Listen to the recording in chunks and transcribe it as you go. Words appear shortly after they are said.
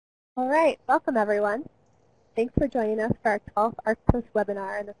All right, welcome everyone. Thanks for joining us for our 12th ARCTOS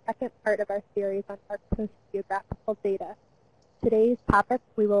webinar and the second part of our series on ARCTOS geographical data. Today's topic,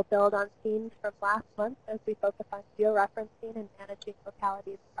 we will build on themes from last month as we focus on georeferencing and managing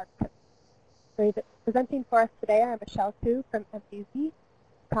localities in Arctic. Presenting for us today are Michelle Tu from MUZ,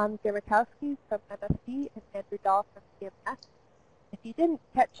 Tom Giermakowski from MSD, and Andrew Dahl from CMS. If you didn't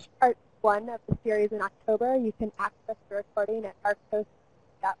catch part 1 of the series in October, you can access the recording at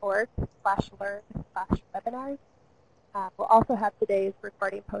arctos.org/learn/webinars. We'll also have today's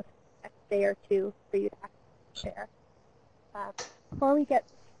recording posted next day or two for you to access and share. Before we get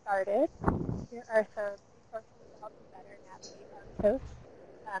started, here are some resources to help you better navigate ARCTOS.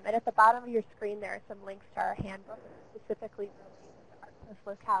 And at the bottom of your screen, there are some links to our handbook specifically related to ARCTOS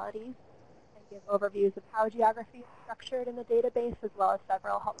localities, and give overviews of how geography is structured in the database, as well as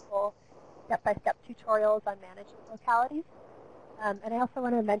several helpful step-by-step tutorials on managing localities. And I also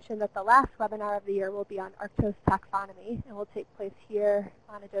want to mention that the last webinar of the year will be on ARCTOS taxonomy and will take place here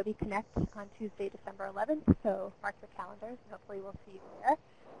on Adobe Connect on Tuesday, December 11th. So mark your calendars, and hopefully we'll see you there.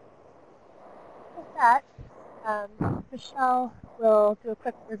 With that, Michelle will do a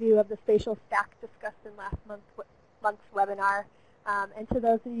quick review of the spatial stack discussed in last month's webinar. And to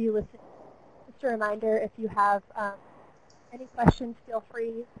those of you listening, just a reminder, if you have any questions, feel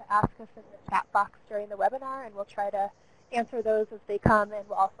free to ask us in the chat box during the webinar, and we'll try to answer those as they come, and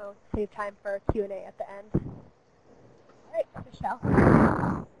we'll also save time for Q&A at the end. All right, Michelle.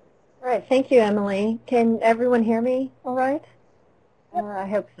 All right, thank you, Emily. Can everyone hear me all right? Yep. I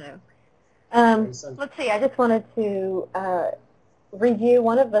hope so. Let's see, I just wanted to review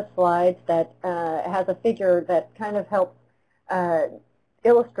one of the slides that has a figure that kind of helps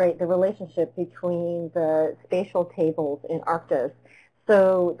illustrate the relationship between the spatial tables in ARCTOS.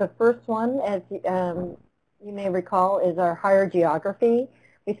 So the first one, as you may recall, is our higher geography.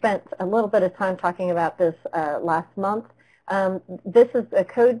 We spent a little bit of time talking about this last month. This is a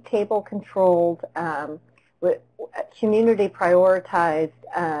code table controlled, community prioritized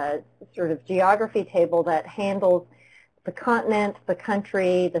sort of geography table that handles the continent, the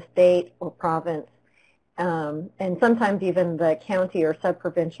country, the state or province, and sometimes even the county or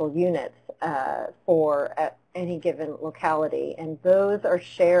sub-provincial units for any given locality. And those are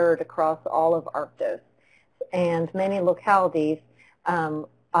shared across all of ARCTOS. And many localities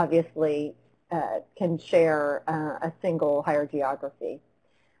obviously can share a single higher geography.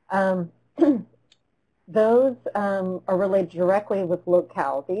 Those are related directly with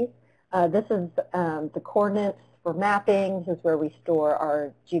localities. This is the coordinates for mapping. This is where we store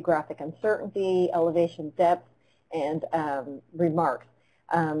our geographic uncertainty, elevation depth, and remarks.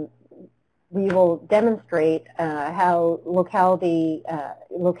 We will demonstrate how localities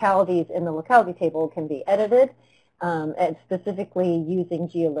in the locality table can be edited, and specifically using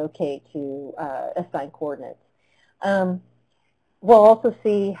Geolocate to assign coordinates. We'll also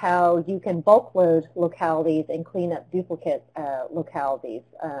see how you can bulk load localities and clean up duplicate localities,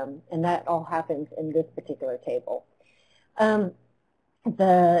 and that all happens in this particular table.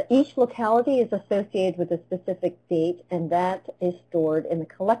 Each locality is associated with a specific date, and that is stored in the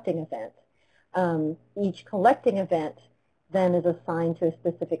collecting event. Each collecting event then is assigned to a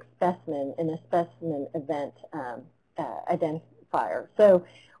specific specimen in a specimen event identifier. So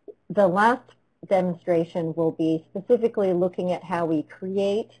the last demonstration will be specifically looking at how we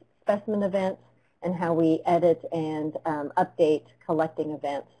create specimen events and how we edit and update collecting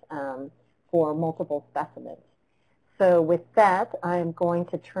events for multiple specimens. So with that, I'm going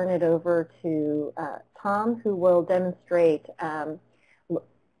to turn it over to Tom, who will demonstrate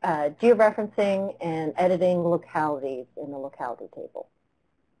georeferencing and editing localities in the locality table.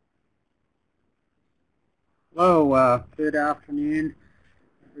 Hello, good afternoon,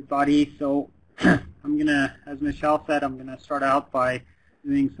 everybody. So I'm going to, as Michelle said, I'm going to start out by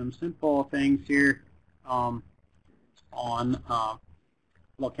doing some simple things here on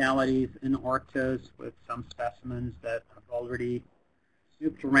localities in ARCTOS with some specimens that I've already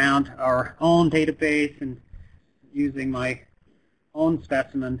snooped around our own database and using my own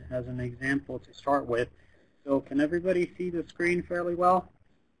specimen as an example to start with. So can everybody see the screen fairly well?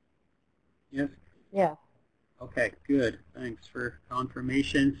 Yes? Yeah. Okay, good. Thanks for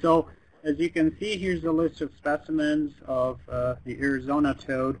confirmation. So as you can see, here's a list of specimens of the Arizona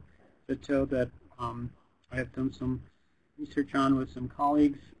toad, the toad that I have done some research on with some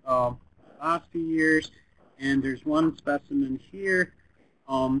colleagues last few years. And there's one specimen here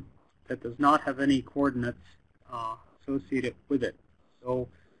that does not have any coordinates associated with it. So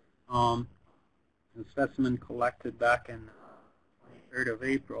the specimen collected back in 23rd of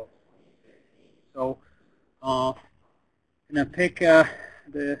April. So I'm going to pick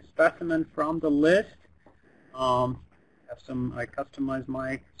the specimen from the list. I customized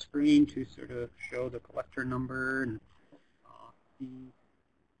my screen to sort of show the collector number, and the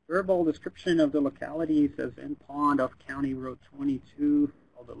verbal description of the locality says in pond of County Road 22,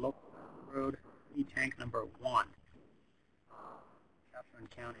 called the local road, tank number 1, Catherine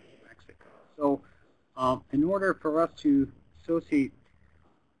County, New Mexico. So in order for us to associate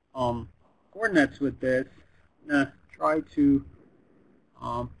coordinates with this, I'm going to try to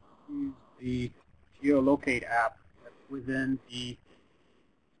use the Geolocate app within the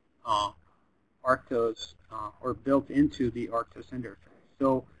ARCTOS or built into the ARCTOS interface.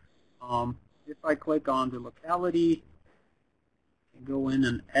 So if I click on the locality, I can go in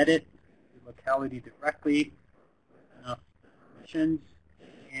and edit the locality directly, enough permissions,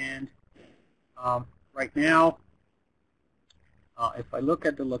 and right now, if I look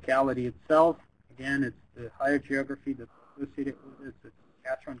at the locality itself, again, it's the higher geography that's associated with it. It's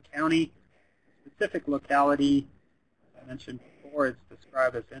Saskatchewan County. Specific locality, as I mentioned before, it's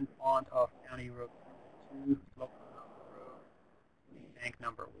described as in pond of County Road 22, local road, tank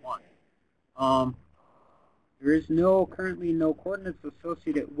number 1. There is currently no coordinates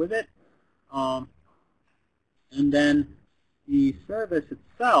associated with it. And then the service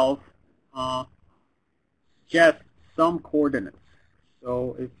itself suggests some coordinates.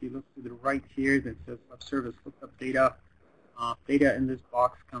 So if you look to the right here, that says web service lookup data. Data in this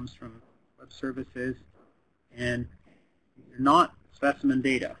box comes from web services, and they're not specimen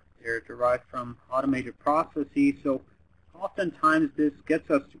data. They're derived from automated processes. So oftentimes this gets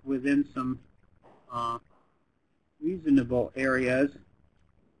us within some reasonable areas.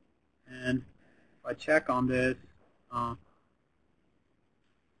 And if I check on this,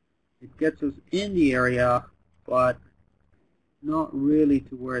 it gets us in the area, but not really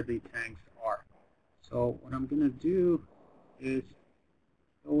to where the tanks are. So what I'm going to do is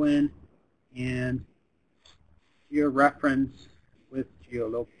go in and georeference with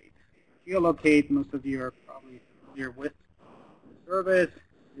Geolocate. Geolocate, most of you are probably familiar with the service.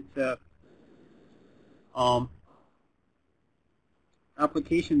 It's a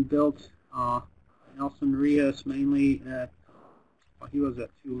application built Nelson Rios mainly he was at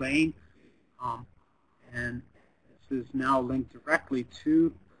Tulane, and this is now linked directly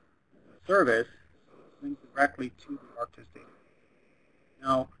to the service, linked directly to the ARCTOS data.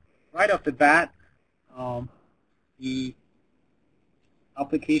 Now, right off the bat, the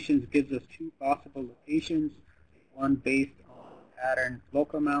applications gives us 2 possible locations, one based on the pattern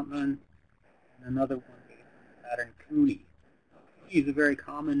Local Mountain, and another one based on the pattern Cooney. Cooney is a very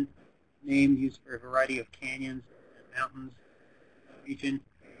common name used for a variety of canyons and mountains in the region.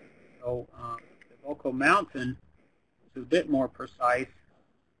 So the Local Mountain is a bit more precise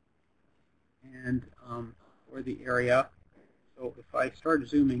and for the area. So if I start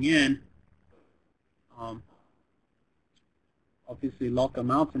zooming in, obviously Local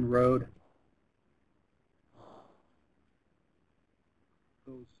Mountain Road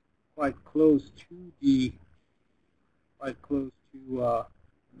goes quite close to the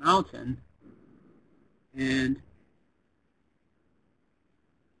mountain, and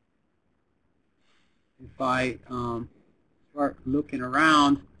if I start looking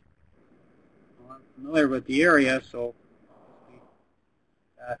around, well, I'm familiar with the area, so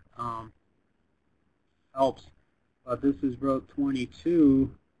that helps. But this is Road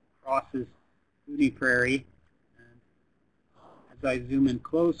 22, crosses Cooney Prairie, and as I zoom in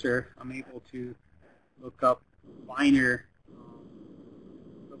closer, I'm able to look up finer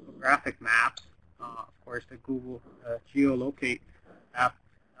topographic maps. Of course, the Google Geolocate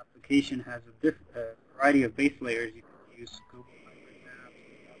application has a variety of base layers. You can use Google Maps,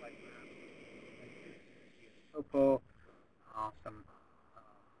 satellite maps, topo, some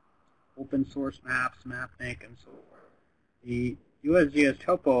open source maps, MapNIC, and so forth. The USGS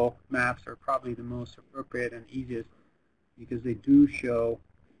topo maps are probably the most appropriate and easiest because they do show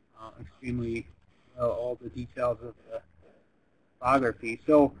extremely well all the details of the topography.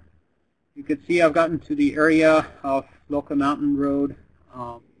 So you can see I've gotten to the area of Local Mountain Road,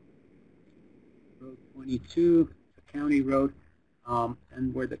 Road 22, the county road,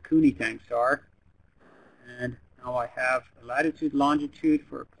 and where the Cooney tanks are. And now I have the latitude, longitude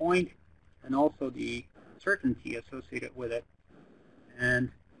for a point, and also the uncertainty associated with it.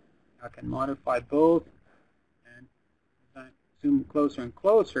 And I can modify both. And as I zoom closer and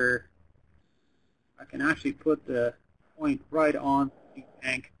closer, I can actually put the point right on the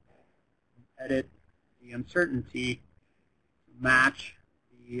tank and edit the uncertainty to match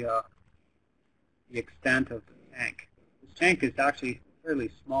the extent of the tank. This tank is actually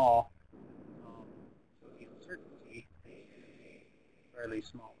fairly small, so the uncertainty is fairly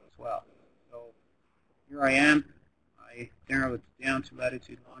small as well. So here I am. I narrow it down to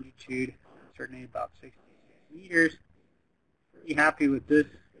latitude, longitude, certainly about 66 meters. Pretty happy with this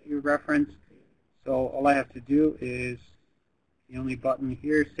georeference. So all I have to do is the only button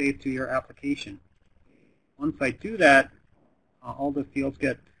here, save to your application. Once I do that, all the fields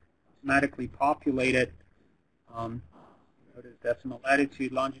get automatically populated. Notice decimal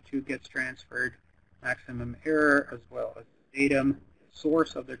latitude, longitude gets transferred, maximum error, as well as the datum,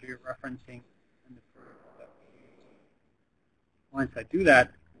 source of the georeferencing, and the protocol that we use. Once I do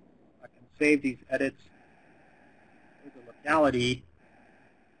that, I can save these edits to the locality.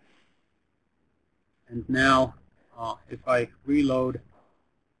 And now, if I reload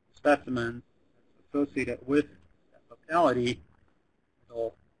the specimen associated with that locality,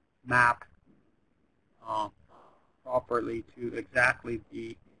 it'll map properly to exactly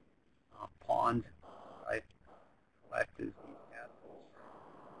the pond I collected these samples.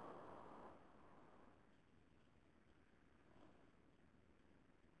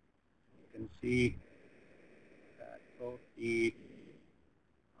 You can see that both the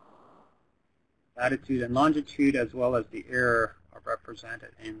latitude and longitude, as well as the error, are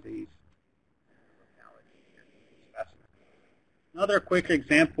represented in these specimens. Another quick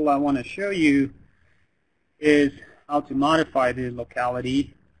example I want to show you is how to modify the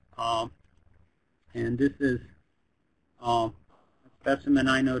locality. And this is a specimen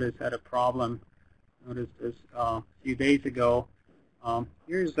I noticed had a problem. Noticed this a few days ago.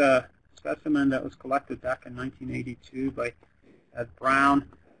 Here's a specimen that was collected back in 1982 by Ed Brown.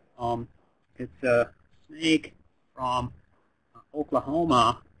 It's a snake from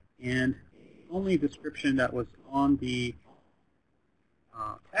Oklahoma, and the only description that was on the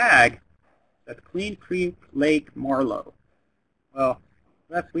tag said Clean Creek Lake Marlow. Well,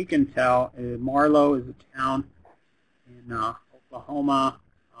 best we can tell, Marlow is a town in Oklahoma,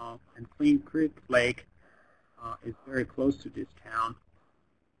 and Clean Creek Lake is very close to this town.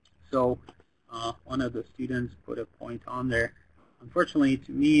 So one of the students put a point on there. Unfortunately,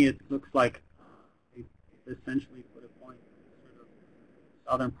 to me, it looks like they essentially put a point in the sort of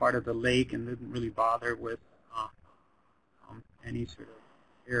southern part of the lake and didn't really bother with any sort of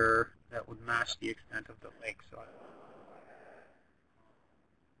error that would match the extent of the lake. So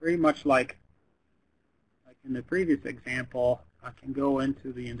very much like in the previous example, I can go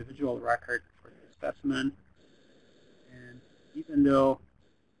into the individual record for the specimen, and even though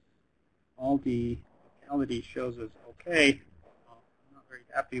all the locality shows us okay, I'm not very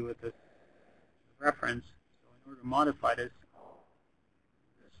happy with this reference. So in order to modify this,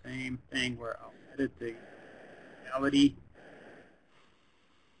 the same thing where I'll edit the locality.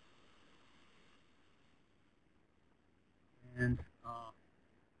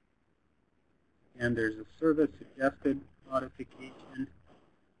 And there's a service suggested modification. The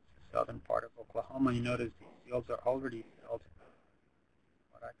southern part of Oklahoma. You notice these fields are already filled.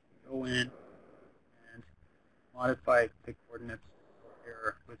 But I can go in and modify the coordinates for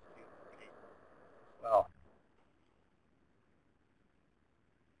error with Geolocate as well.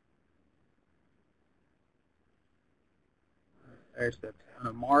 There's the town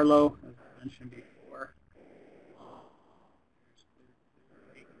of Marlow, as I mentioned before.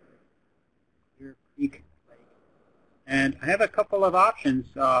 Creek Lake. And I have a couple of options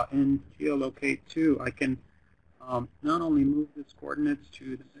in Geolocate too. I can not only move these coordinates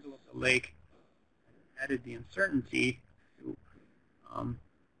to the middle of the lake, and added the uncertainty to,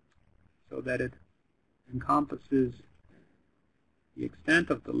 so that it encompasses the extent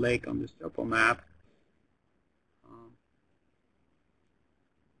of the lake on this topo map.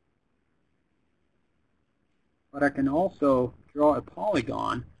 But I can also draw a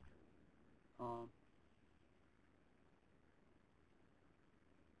polygon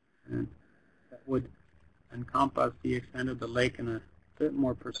and that would encompass the extent of the lake in a bit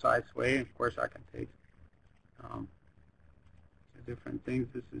more precise way. Of course, I can take different things.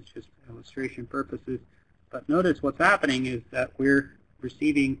 This is just illustration purposes. But notice what's happening is that we're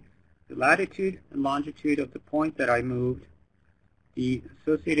receiving the latitude and longitude of the point that I moved, the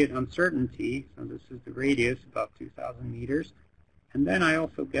associated uncertainty, so this is the radius, about 2,000 meters, and then I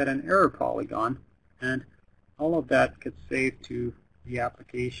also get an error polygon, and all of that gets saved to the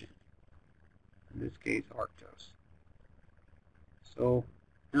application, in this case ARCTOS. So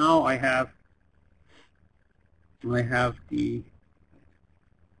now I have the,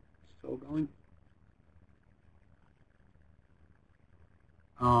 still going?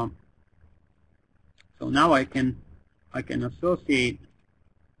 So now I can associate,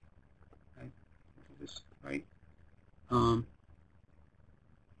 this right. Yeah,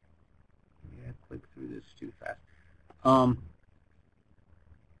 click through this too fast.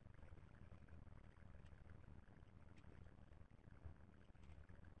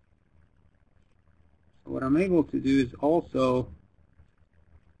 what I'm able to do is also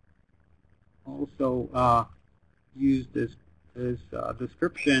use this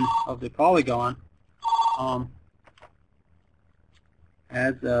description of the polygon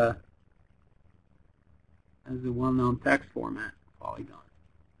as a well-known text format polygon.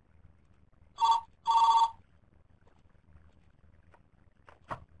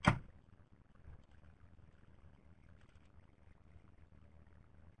 I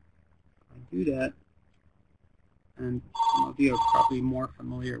do that, and some of you are probably more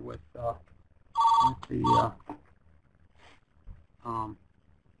familiar with the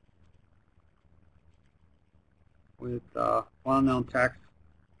well-known text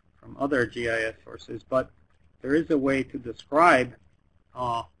from other GIS sources, but there is a way to describe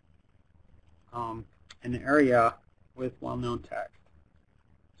an area with well-known text.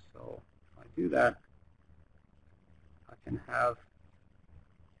 So if I do that, I can have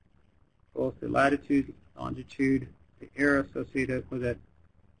both the latitude, longitude, the area associated with it,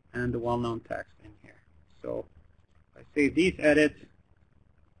 and the well-known text in here. So if I save these edits,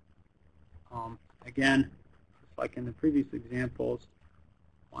 again, just like in the previous examples,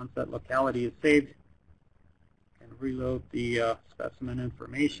 once that locality is saved, I can reload the specimen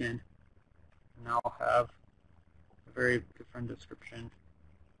information, and now I'll have a very different description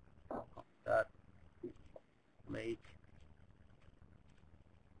of that lake.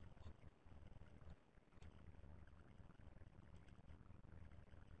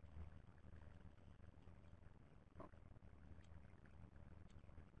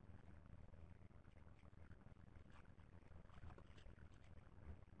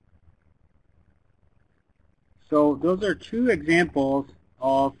 So those are two examples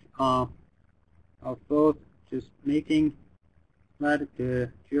of both just making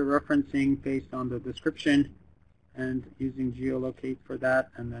the georeferencing based on the description and using Geolocate for that,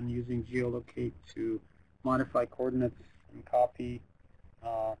 and then using Geolocate to modify coordinates and copy,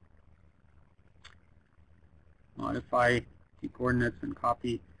 modify the coordinates and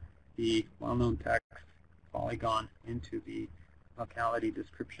copy the well-known text polygon into the locality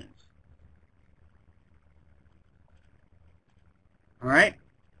descriptions. All right.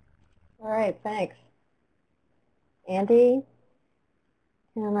 All right, thanks. Andy,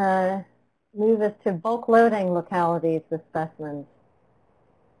 can move us to bulk loading localities with specimens.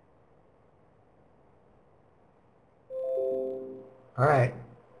 All right.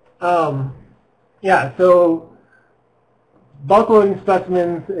 Yeah, so bulk loading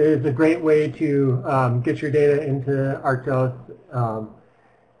specimens is a great way to get your data into ARCTOS.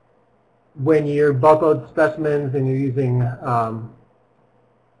 When you're bulk load specimens and you're using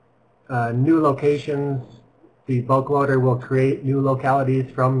new locations, the bulk loader will create new localities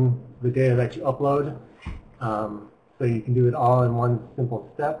from the data that you upload. So you can do it all in one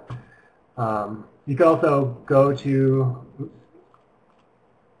simple step. You can also go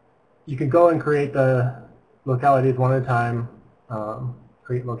and create the localities one at a time.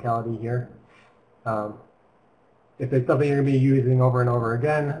 Create locality here. If it's something you're going to be using over and over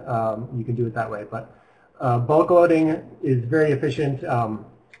again, you can do it that way. But bulk loading is very efficient.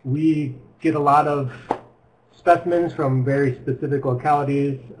 We get a lot of specimens from very specific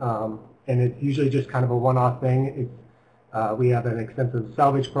localities, and it's usually just kind of a one-off thing. We have an extensive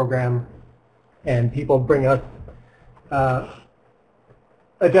salvage program, and people bring us a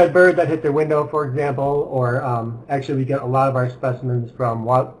dead bird that hit their window, for example, or actually we get a lot of our specimens from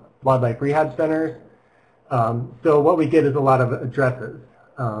wildlife rehab centers. So what we get is a lot of addresses.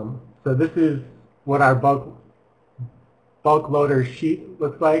 So this is what our bulk loader sheet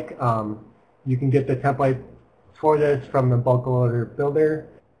looks like. You can get the template for this from the bulk loader builder.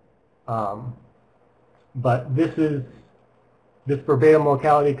 But this verbatim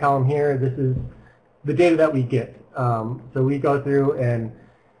locality column here, this is the data that we get. So we go through and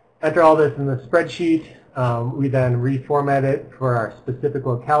enter all this in the spreadsheet. We then reformat it for our specific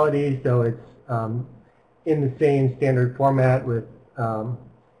locality, so it's in the same standard format with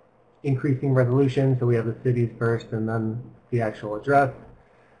increasing resolution. So we have the cities first and then the actual address.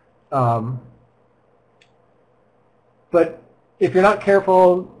 But if you're not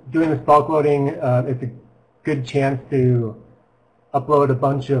careful doing this bulk loading, it's a good chance to upload a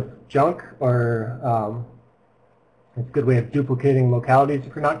bunch of junk, or it's a good way of duplicating localities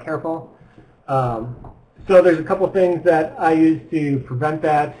if you're not careful. So there's a couple things that I use to prevent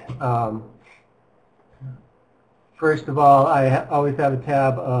that. First of all, I always have a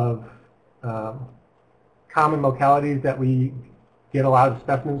tab of common localities that we get a lot of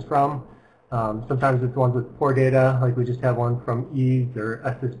specimens from. Sometimes it's ones with poor data, like we just have one from Eves or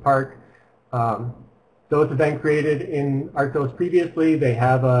Estes Park. Those have been created in ARCTOS previously. They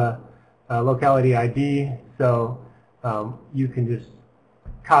have a locality ID, so you can just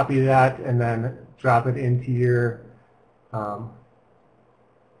copy that and then drop it into your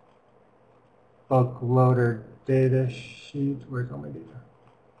bulk loader data sheet. Where's all my data?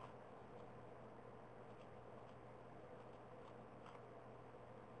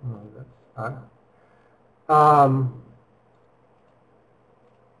 Oh, that's odd.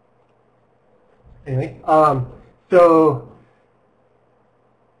 Anyway, so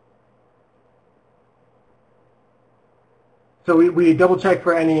we double check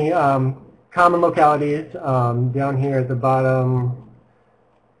for any common localities. Down here at the bottom,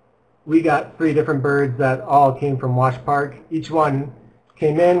 we got 3 different birds that all came from Wash Park. Each one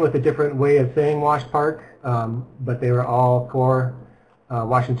came in with a different way of saying Wash Park, but they were all for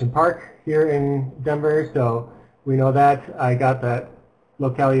Washington Park here in Denver, so we know that. I got that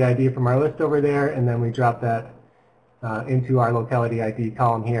locality ID from our list over there, and then we drop that into our locality ID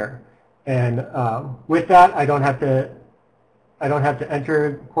column here. And with that, I don't have to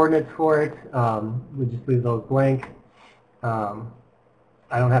enter coordinates for it. We just leave those blank.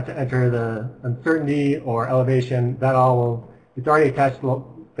 I don't have to enter the uncertainty or elevation. That all will, it's already attached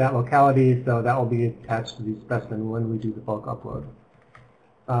to that locality, so that will be attached to the specimen when we do the bulk upload.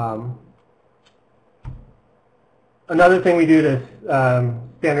 Another thing we do to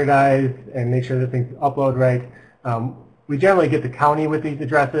standardize and make sure that things upload right, we generally get the county with these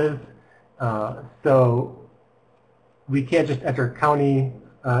addresses, so we can't just enter county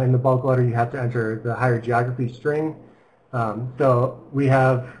in the bulk loader. You have to enter the higher geography string. So we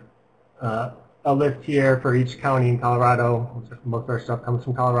have a list here for each county in Colorado. Most of our stuff comes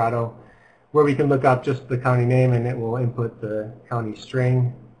from Colorado, where we can look up just the county name and it will input the county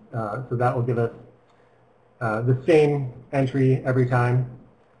string. So that will give us the same entry every time.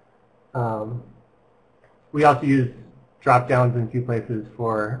 We also use drop downs in a few places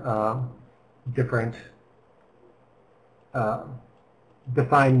for different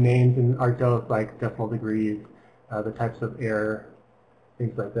defined names in ARCTOS, like decimal degrees, the types of error,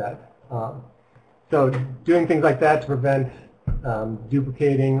 things like that. So doing things like that to prevent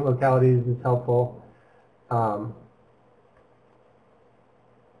duplicating localities is helpful.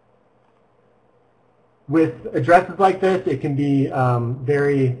 With addresses like this, it can be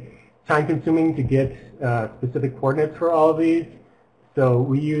very time-consuming to get specific coordinates for all of these. So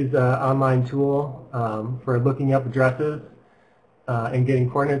we use an online tool for looking up addresses and getting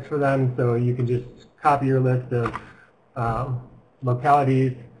coordinates for them. So you can just copy your list of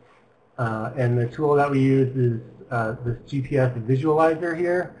localities, and the tool that we use is this GPS visualizer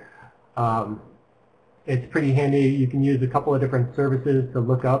here. It's pretty handy. You can use a couple of different services to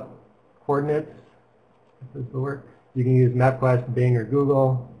look up coordinates. This will work. You can use MapQuest, Bing, or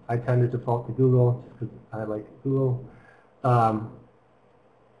Google. I tend to default to Google because I like Google.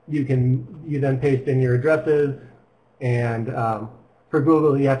 You then paste in your addresses, and for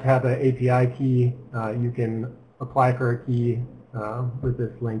Google you have to have an API key. You can apply for a key with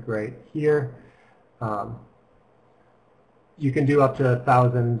this link right here. You can do up to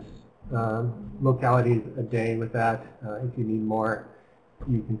 1,000 localities a day with that. If you need more,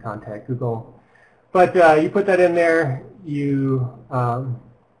 you can contact Google. But you put that in there, you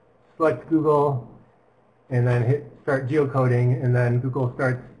select Google, and then hit start geocoding, and then Google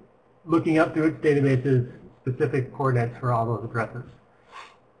starts looking up through its databases specific coordinates for all those addresses.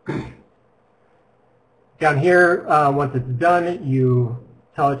 Down here, once it's done, you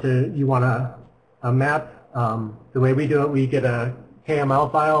tell it you want a map. The way we do it, we get a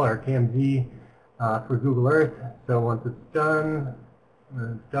KML file or KMZ for Google Earth. So once it's done,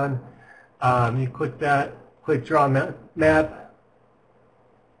 you click that, click Draw Map,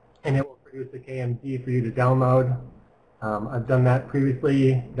 and it will produce a KMZ for you to download. I've done that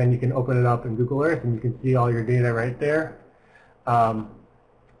previously. Then you can open it up in Google Earth and you can see all your data right there.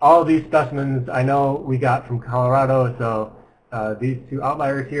 All of these specimens I know we got from Colorado, so these 2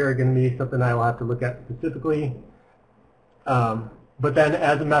 outliers here are going to be something I will have to look at specifically. But then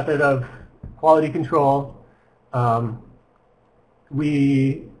as a method of quality control,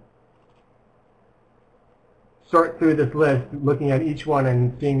 we sort through this list, looking at each one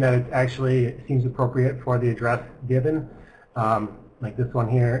and seeing that it seems appropriate for the address given. Like this one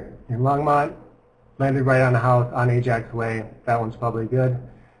here in Longmont, landed right on a house on Ajax Way. That one's probably good.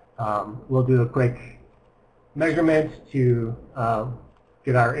 We'll do a quick measurement to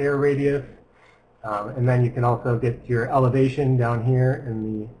get our air radius, and then you can also get your elevation down here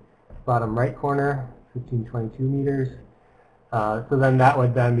in the bottom right corner, 1522 meters. So then that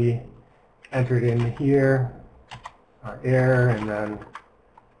would then be entered in here, our air, and then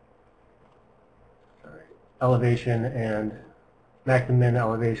elevation and max and min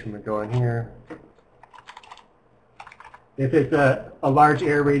elevation would go in here. If it's a large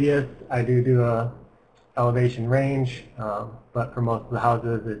air radius, I do a elevation range, but for most of the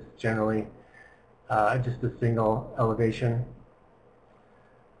houses, it's generally just a single elevation.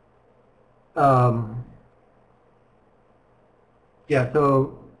 Yeah,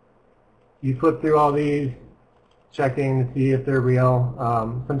 so you flip through all these, checking to see if they're real.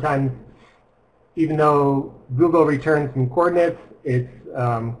 Sometimes, even though Google returns some coordinates, it's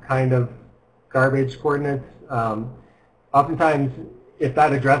kind of garbage coordinates. Oftentimes, if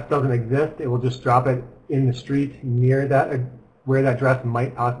that address doesn't exist, it will just drop it in the street near that where that address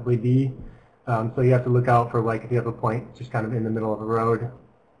might possibly be. So you have to look out for, like, if you have a point just kind of in the middle of the road,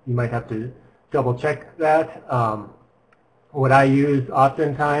 you might have to double check that. What I use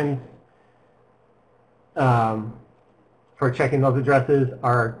oftentimes for checking those addresses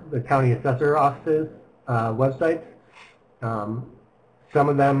are the county assessor offices websites. Some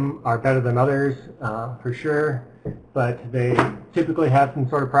of them are better than others, for sure, but they typically have some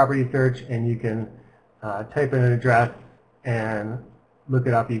sort of property search, and you can type in an address and look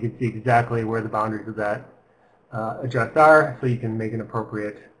it up. You can see exactly where the boundaries of that address are, so you can make an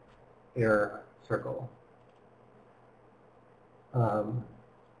appropriate error circle.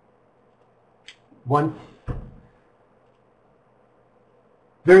 Once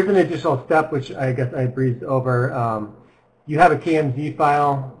there's an additional step, which I guess I breezed over. You have a KMZ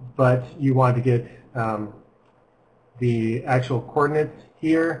file, but you want to get the actual coordinates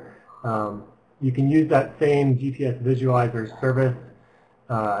here. You can use that same GPS visualizer service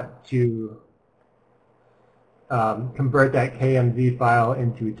to convert that KMZ file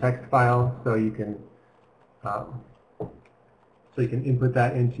into a text file, so you can input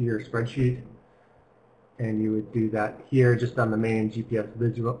that into your spreadsheet. And you would do that here just on the main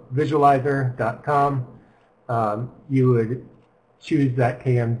gpsvisualizer.com. You would choose that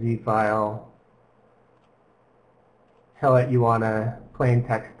KMZ file, tell it you want a plain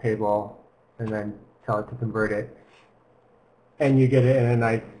text table, and then tell it to convert it. And you get it in a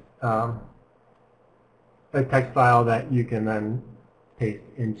nice a text file that you can then paste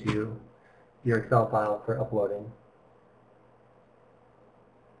into your Excel file for uploading.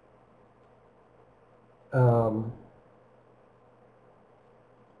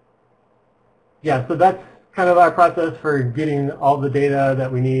 Yeah, so that's kind of our process for getting all the data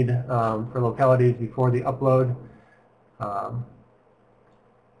that we need for localities before the upload.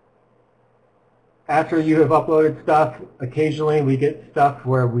 After you have uploaded stuff, occasionally we get stuff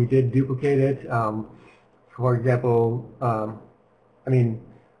where we did duplicate it. For example, I mean,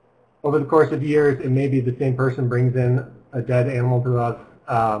 over the course of years, it may be the same person brings in a dead animal to us,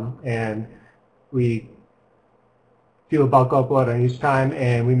 and we do a bulk upload on each time,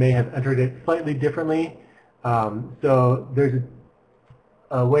 and we may have entered it slightly differently. So there's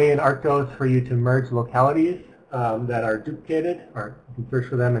a way in ARCTOS for you to merge localities that are duplicated, or you can search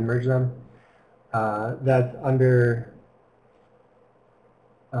for them and merge them. That's under,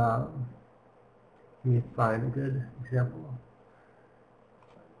 let me find a good example.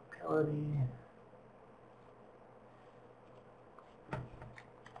 Locality.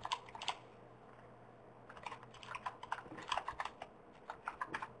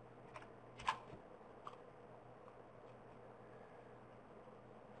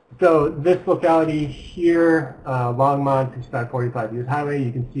 So this locality here, Longmont 6545 US Highway,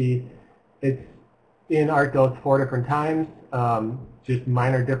 you can see it's in ARCTOS 4 different times, just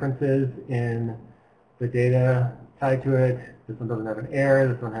minor differences in the data tied to it. This one doesn't have an error,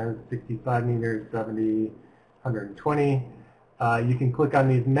 this one has 65 meters, 70, 120. You can click on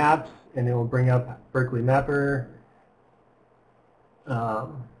these maps and it will bring up Berkeley Mapper. For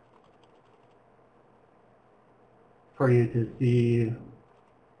you to see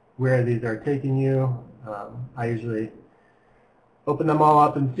where these are taking you. I usually open them all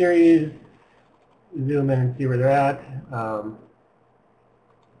up in series, zoom in and see where they're at.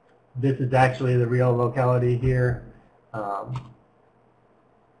 This is actually the real locality here.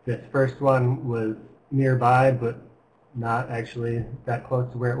 This first one was nearby, but not actually that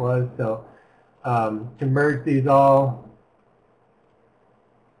close to where it was. So to merge these all,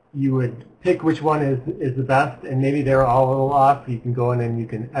 you would pick which one is the best, and maybe they're all a little off. You can go in and you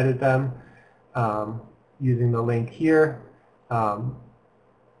can edit them using the link here.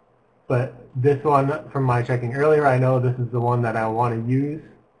 But this one, from my checking earlier, I know this is the one that I want to use.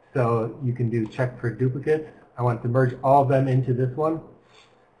 So you can do check for duplicates. I want to merge all of them into this one.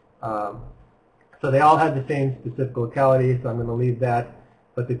 So they all had the same specific locality, so I'm going to leave that.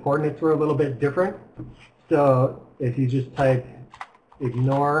 But the coordinates were a little bit different. So if you just type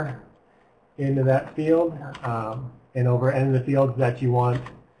ignore into that field, and over any of the fields that you want,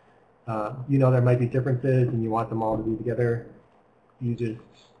 you know there might be differences and you want them all to be together, you just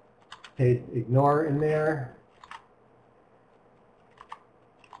paste ignore in there,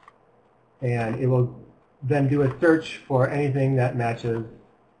 and it will then do a search for anything that matches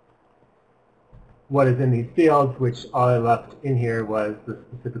what is in these fields, which all I left in here was the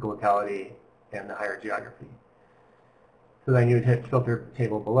specific locality and the higher geography. So then you would hit filter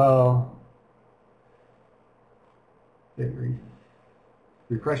table below, it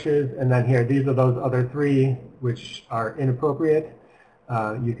refreshes, and then here, these are those other three which are inappropriate.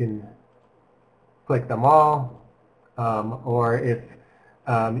 You can click them all, or if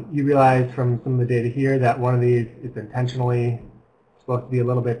you realize from some of the data here that one of these is intentionally supposed to be a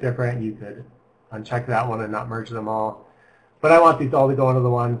little bit different, you could uncheck that one and not merge them all. But I want these all to go into the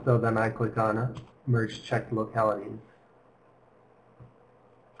one, so then I click on Merge Checked Localities.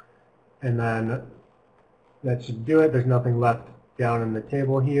 And then that should do it. There's nothing left down in the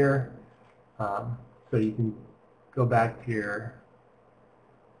table here. So you can go back to your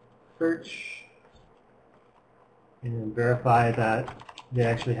search and verify that they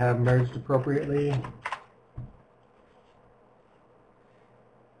actually have merged appropriately.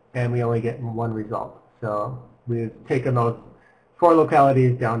 And we only get one result. So we've taken those 4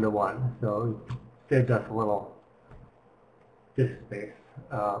 localities down to 1. So it saved us a little disk space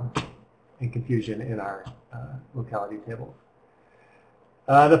and confusion in our locality tables.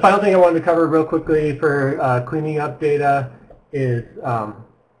 The final thing I wanted to cover real quickly for cleaning up data is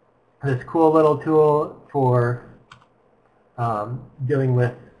this cool little tool for dealing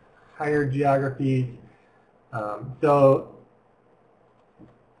with higher geographies. So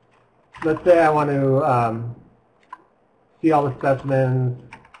let's say I want to see all the specimens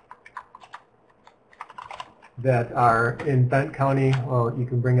that are in Bent County. Well, you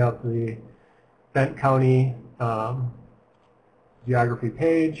can bring up the Bent County geography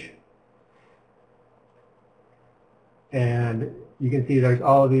page, and you can see there's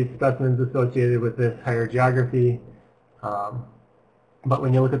all of these specimens associated with this higher geography. But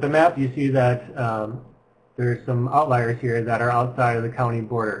when you look at the map, you see that there's some outliers here that are outside of the county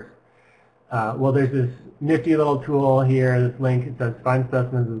borders. Well, there's this nifty little tool here, this link. It says find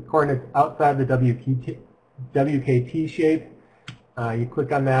specimens with coordinates outside the WKT shape. You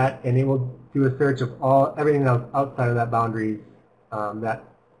click on that, and it will do a search of everything else outside of that boundaries that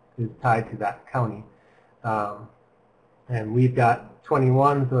is tied to that county. And we've got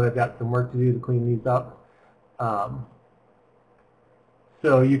 21, so I've got some work to do to clean these up.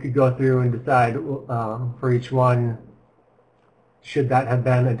 So you could go through and decide for each one, should that have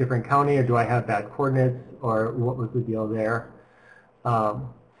been a different county, or do I have bad coordinates, or what was the deal there? A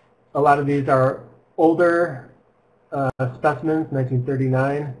lot of these are older specimens,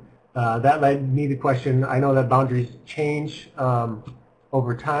 1939. That led me to question, I know that boundaries change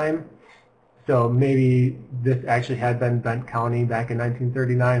over time, so maybe this actually had been Bent County back in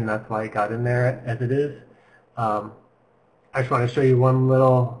 1939, and that's why it got in there as it is. I just want to show you one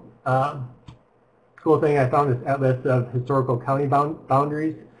little cool thing I found, this atlas of historical county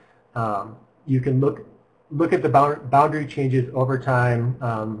boundaries. You can look at the boundary changes over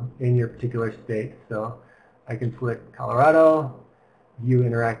time in your particular state. So I can select Colorado, view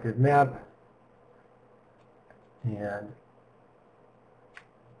interactive map, and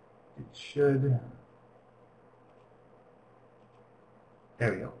it should,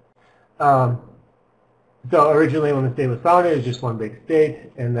 there we go. So originally when the state was founded, it was just one big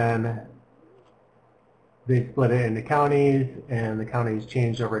state, and then they split it into counties, and the counties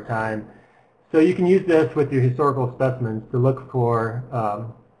changed over time. So you can use this with your historical specimens to look for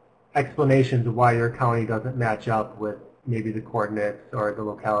explanations of why your county doesn't match up with maybe the coordinates or the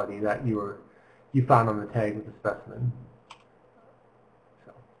locality that you found on the tag with the specimen.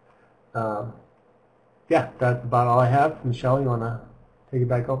 So, yeah, that's about all I have. Michelle, you want to take it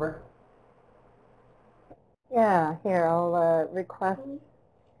back over? Yeah, here, I'll request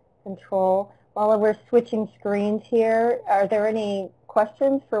control. While we're switching screens here, are there any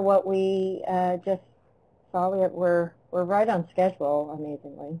questions for what we just saw? We're right on schedule,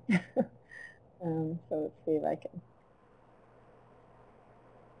 amazingly. So let's see if I can.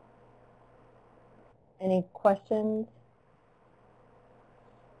 Any questions?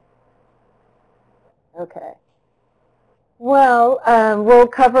 Okay. Well, we'll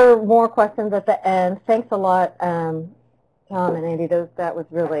cover more questions at the end. Thanks a lot, Tom and Andy. That was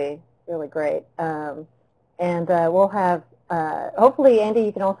really, really great. And we'll have, hopefully, Andy,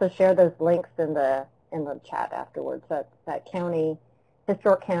 you can also share those links in the chat afterwards. That county,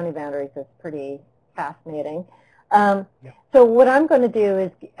 historic county boundaries is pretty fascinating. So what I'm going to do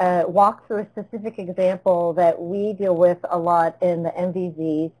is walk through a specific example that we deal with a lot in the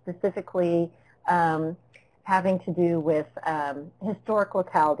MVZ, specifically having to do with historic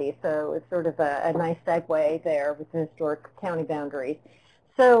localities. So it's sort of a nice segue there with the historic county boundaries.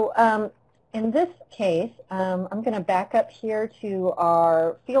 So in this case, I'm going to back up here to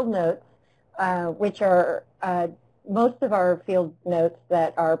our field notes, which are most of our field notes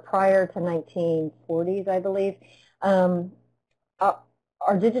that are prior to 1940s, I believe, are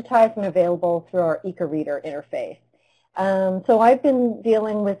digitized and available through our EcoReader interface. So I've been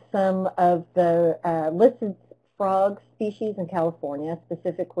dealing with some of the listed frog species in California,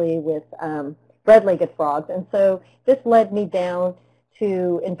 specifically with red-legged frogs, and so this led me down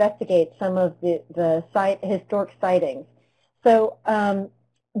to investigate some of the historic sightings. So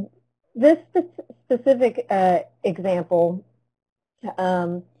this specific example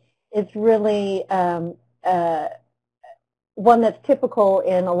is really one that's typical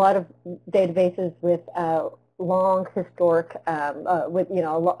in a lot of databases with long historic, with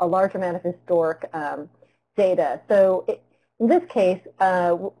a large amount of historic data. So in this case,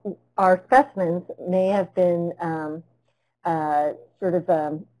 our specimens may have been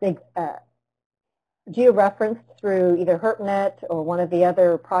georeferenced through either HerpNet or one of the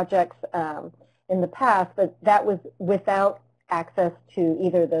other projects in the past, but that was without access to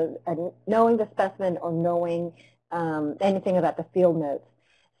either knowing the specimen or knowing anything about the field notes.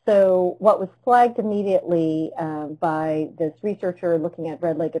 So what was flagged immediately by this researcher looking at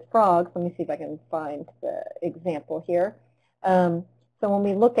red-legged frogs, let me see if I can find the example here. So when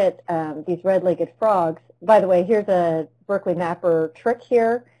we look at these red-legged frogs, by the way, here's a Berkeley Mapper trick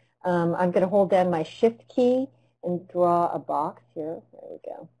here. I'm going to hold down my Shift key and draw a box here. There we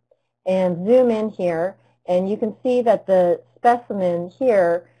go. And zoom in here, and you can see that the specimen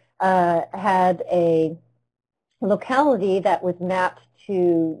here had a locality that was mapped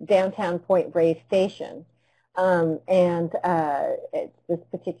to downtown Point Reyes Station. It's this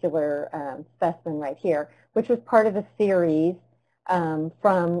particular specimen right here, which was part of a series from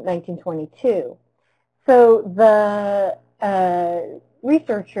 1922. So the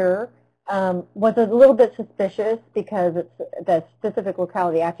researcher was a little bit suspicious because the specific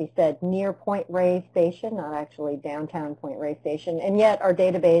locality actually said near Point Reyes Station, not actually downtown Point Reyes Station, and yet our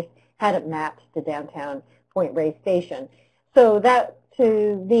database had it mapped to downtown Point Reyes Station. So that,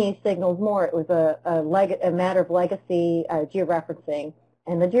 to me, signals more it was a matter of legacy georeferencing.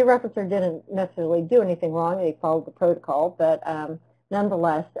 And the georeferencer didn't necessarily do anything wrong. They followed the protocol, but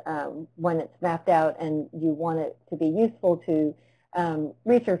nonetheless, when it's mapped out and you want it to be useful to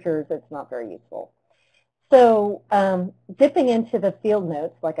researchers, it's not very useful. So dipping into the field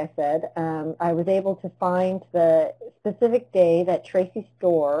notes, like I said, I was able to find the specific day that Tracy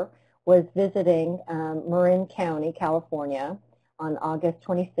Storr was visiting Marin County, California on August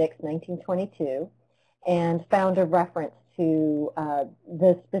 26, 1922, and found a reference to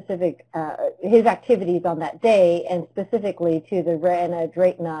the specific, his activities on that day, and specifically to the Rana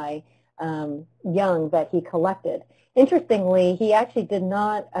Draytoni young that he collected. Interestingly, he actually did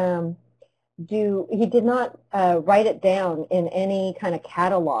not write it down in any kind of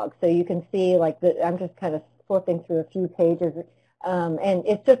catalog. So you can see, like, I'm just kind of flipping through a few pages, and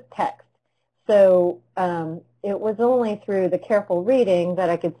it's just text. So it was only through the careful reading that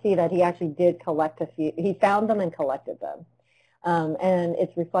I could see that he actually did collect a few. He found them and collected them. And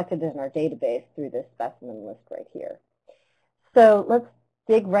it's reflected in our database through this specimen list right here. So let's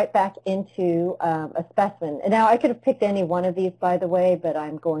dig right back into a specimen. And now I could have picked any one of these, by the way, but I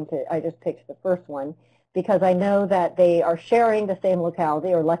just picked the first one because I know that they are sharing the same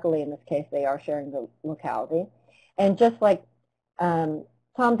locality, or luckily in this case they are sharing the locality. And just like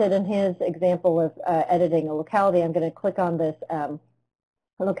Tom did in his example of editing a locality, I'm going to click on this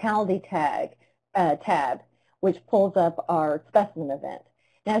locality tab, which pulls up our specimen event.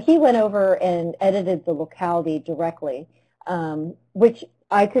 Now he went over and edited the locality directly, which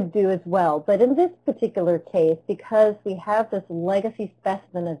I could do as well. But in this particular case, because we have this legacy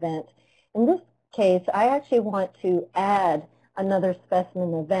specimen event, in this case I actually want to add another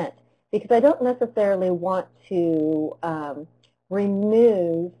specimen event because I don't necessarily want to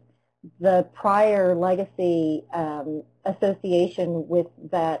remove the prior legacy association with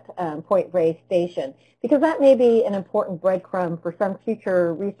that Point Reyes Station, because that may be an important breadcrumb for some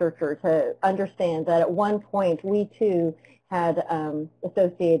future researcher to understand that at one point we too had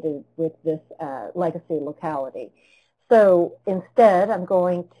associated with this legacy locality. So instead I'm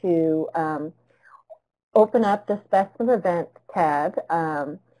going to open up the Specimen Event tab,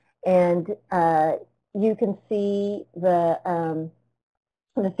 and you can see the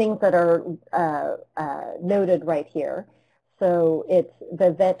the things that are noted right here. So it's the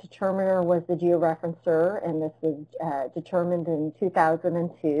event determiner was the georeferencer, and this was determined in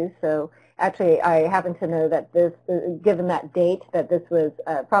 2002. So actually, I happen to know that this, given that date, that this was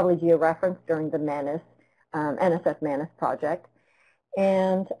probably georeferenced during the NSF Manus project.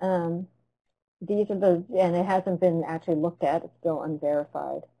 And these are the, and it hasn't been actually looked at, it's still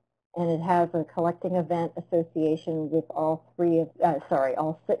unverified. And it has a collecting event association with all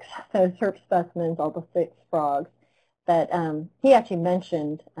all 6 SERP specimens, all the 6 frogs that he actually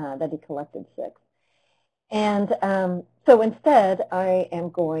mentioned that he collected 6. And so instead, I am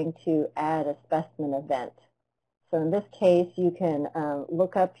going to add a specimen event. So in this case, you can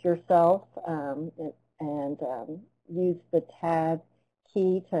look up yourself and use the tab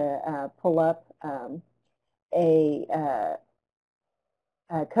key to pull up a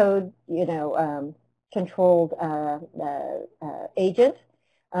code, controlled agent.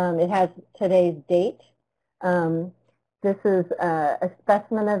 It has today's date. This is a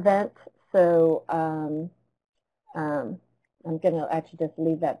specimen event, so I'm going to actually just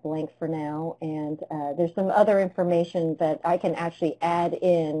leave that blank for now. And there's some other information that I can actually add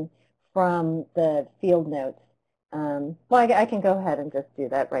in from the field notes. Well, I can go ahead and just do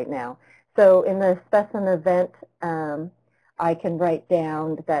that right now. So in the specimen event, I can write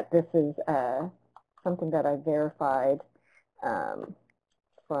down that this is something that I verified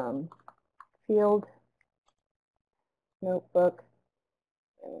from field notebook.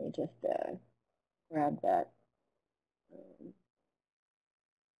 Let me just grab that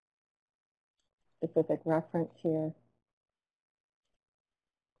specific reference here.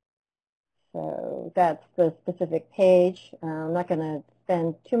 So that's the specific page. I'm not going to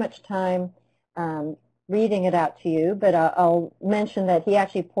spend too much time reading it out to you, but I'll mention that he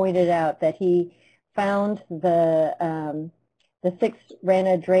actually pointed out that he found the 6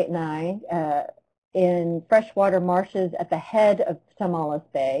 Rana draytoni in freshwater marshes at the head of Tamales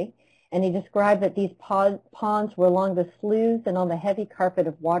Bay, and he described that these ponds were along the sloughs and on the heavy carpet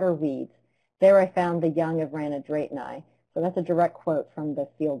of water weeds. There I found the young of Rana draytoni. So that's a direct quote from the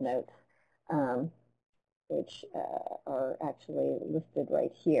field notes, which are actually listed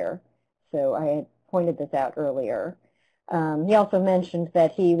right here. So I had pointed this out earlier. He also mentioned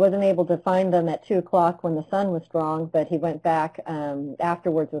that he wasn't able to find them at 2 o'clock when the sun was strong, but he went back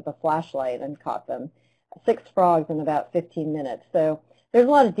afterwards with a flashlight and caught them. 6 frogs in about 15 minutes. So there's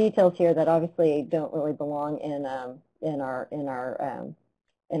a lot of details here that obviously don't really belong in our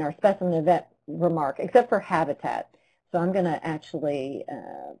specimen event remark, except for habitat. So I'm going to actually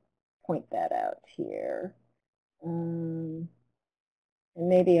point that out here. And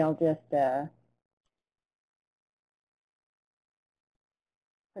maybe I'll just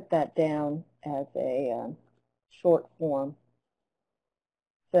put that down as a short form.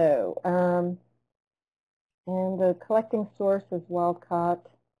 So, and the collecting source is wild caught.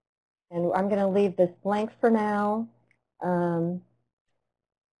 And I'm going to leave this blank for now. And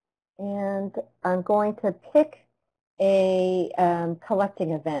I'm going to pick a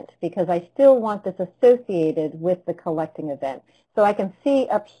collecting event because I still want this associated with the collecting event. So I can see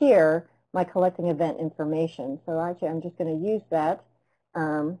up here my collecting event information. So actually I'm just going to use that.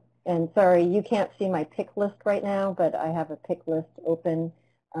 And sorry, you can't see my pick list right now, but I have a pick list open,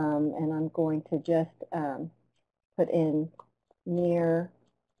 and I'm going to just put in near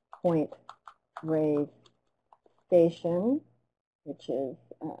Point Reyes Station, which is,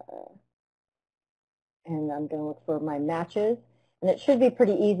 and I'm going to look for my matches. And it should be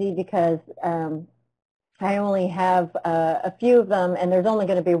pretty easy because I only have a few of them, and there's only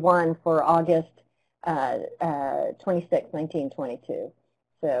going to be one for August 26, 1922.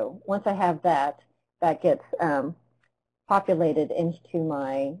 So once I have that, that gets populated into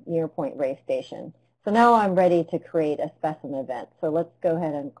my near Point Reyes Station. So now I'm ready to create a specimen event. So let's go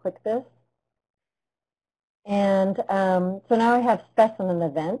ahead and click this. And so now I have specimen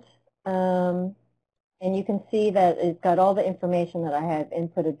event. And you can see that it's got all the information that I have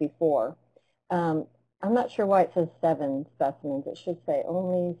inputted before. I'm not sure why it says 7 specimens. It should say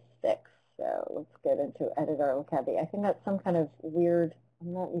only 6. So let's get into edit our locality. I think that's some kind of weird,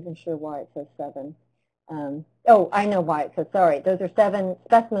 I'm not even sure why it says 7. Oh, I know why it says, sorry, those are 7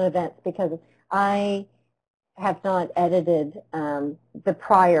 specimen events because I have not edited the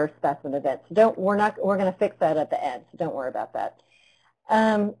prior specimen events. We're going to fix that at the end, so don't worry about that.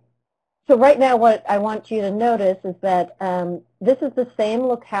 So right now what I want you to notice is that this is the same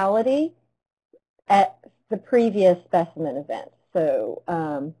locality at the previous specimen event. So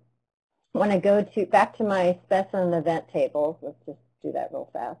when I go back to my specimen event table, let's just do that real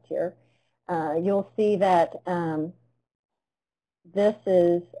fast here, you'll see that this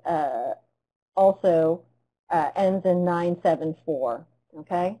is also ends in 974,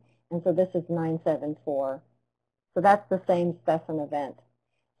 okay? And so this is 974. So that's the same specimen event.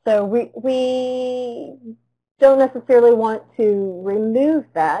 So we don't necessarily want to remove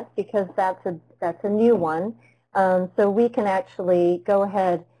that because that's a new one. So we can actually go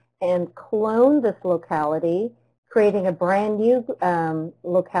ahead and clone this locality, creating a brand new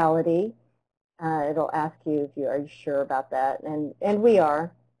locality. It'll ask you if you are sure about that, and we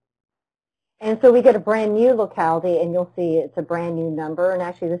are. And so we get a brand new locality, and you'll see it's a brand new number. And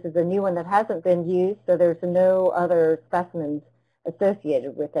actually, this is a new one that hasn't been used, so there's no other specimens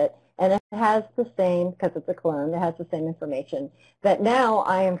associated with it. And it has the same, because it's a clone, it has the same information that now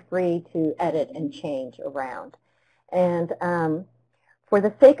I am free to edit and change around. And for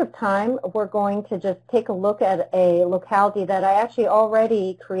the sake of time, we're going to just take a look at a locality that I actually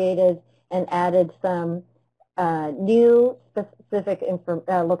already created and added some new specific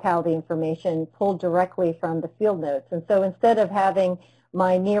locality information pulled directly from the field notes. And so instead of having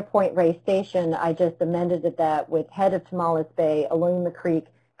my near Point Reyes station, I just amended that with head of Tomales Bay, along the creek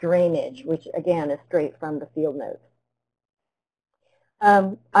drainage, which again is straight from the field notes.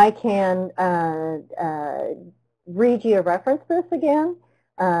 I can re-georeference this again,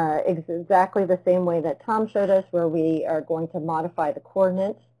 exactly the same way that Tom showed us, where we are going to modify the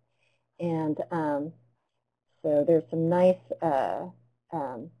coordinates. And so there's some nice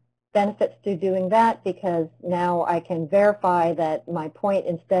benefits to doing that, because now I can verify that my point,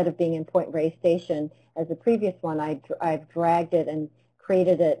 instead of being in Point Reyes Station as the previous one, I've dragged it and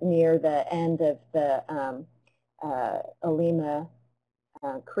created it near the end of the Alima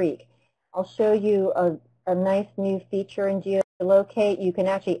Creek. I'll show you a nice new feature in Geolocate. You can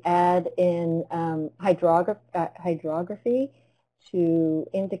actually add in hydrography to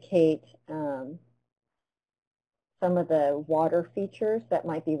indicate some of the water features that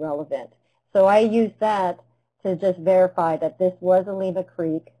might be relevant. So I use that to just verify that this was Alima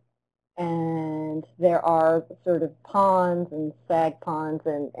Creek, and there are sort of ponds and sag ponds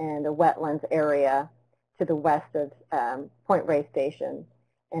and a wetlands area to the west of Point Reyes Station.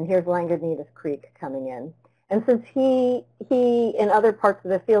 And here's Lagunitas Creek coming in. And since he in other parts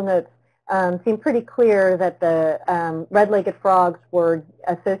of the field notes seemed pretty clear that the red-legged frogs were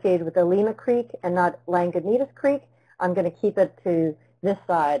associated with Alima Creek and not Lagunitas Creek, I'm going to keep it to this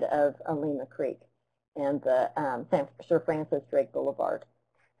side of Alima Creek and the Sir Francis Drake Boulevard.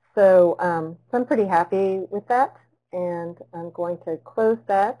 So I'm pretty happy with that, and I'm going to close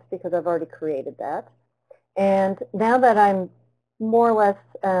that because I've already created that. And now that I'm more or less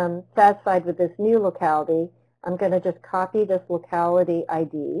satisfied with this new locality, I'm going to just copy this locality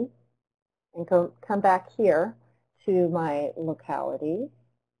ID and come back here to my locality.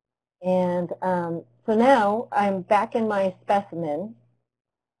 And so now I'm back in my specimen.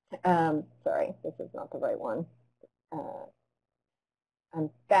 Sorry, this is not the right one. I'm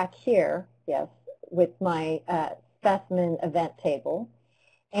back here, yes, with my specimen event table.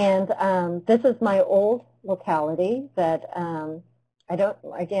 And this is my old locality that I don't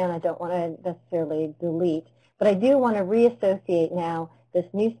want to necessarily delete, but I do want to reassociate now this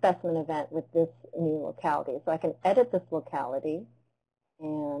new specimen event with this new locality. So I can edit this locality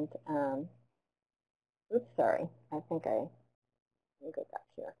and, oops, sorry, I think let me go back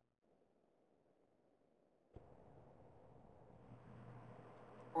here.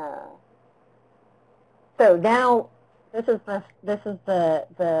 So now this is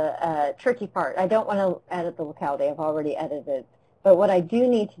the tricky part. I don't want to edit the locality. I've already edited it. But what I do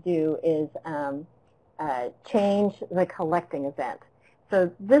need to do is change the collecting event.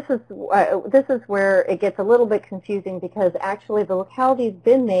 So this is where it gets a little bit confusing, because actually the locality has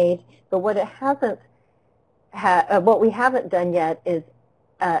been made, but what we haven't done yet is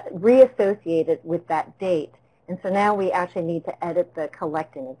reassociate it with that date. And so now we actually need to edit the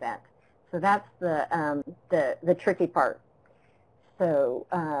collecting event. So that's the tricky part. So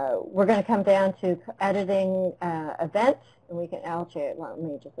we're going to come down to editing event, and we can actually, let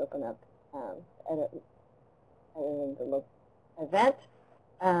me just open up editing the event.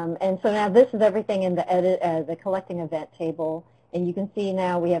 And so now this is everything in the collecting event table, and you can see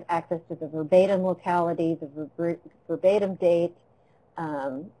now we have access to the verbatim locality, the verbatim date,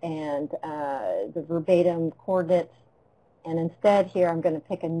 and the verbatim coordinates. And instead here I'm going to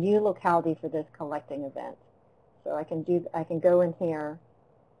pick a new locality for this collecting event. So I can go in here,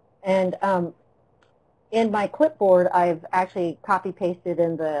 and in my clipboard I've actually copy pasted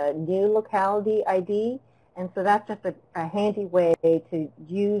in the new locality ID, and so that's just a handy way to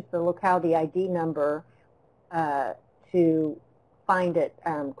use the locality ID number to find it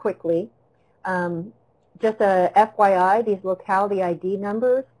quickly. just a FYI, these locality ID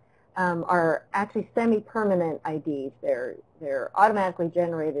numbers are actually semi-permanent IDs. They're automatically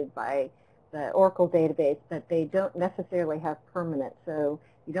generated by the Oracle database, but they don't necessarily have permanent. So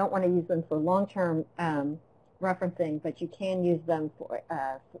you don't want to use them for long-term referencing, but you can use them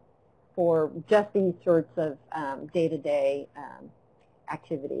for just these sorts of day-to-day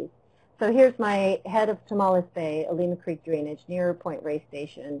activities. So here's my head of Tomales Bay, Alima Creek Drainage, near Point Reyes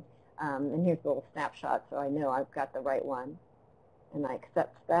Station, and here's a little snapshot so I know I've got the right one. And I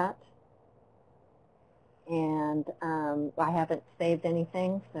accept that. And I haven't saved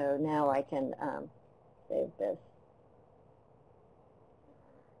anything, so now I can save this.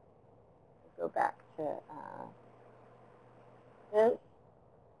 Go back to this,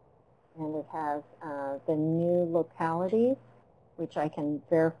 and it has the new localities, which I can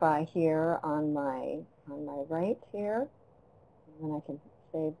verify here on my right here, and then I can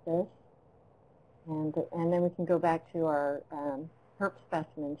save this, and then we can go back to our herp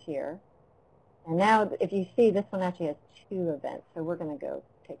specimens here. And now, if you see, this one actually has 2 events, so we're going to go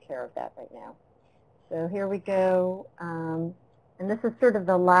take care of that right now. So here we go, and this is sort of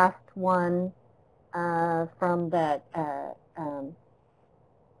the last one from that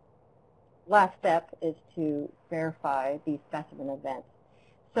last step is to verify these specimen events.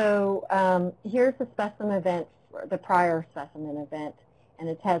 So here's the specimen event, the prior specimen event, and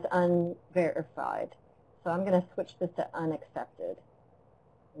it has unverified. So I'm going to switch this to unaccepted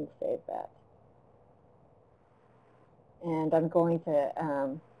and save that. And I'm going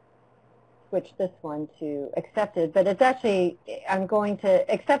to switch this one to accepted, but it's actually, I'm going to,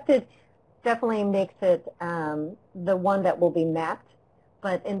 accepted definitely makes it the one that will be mapped.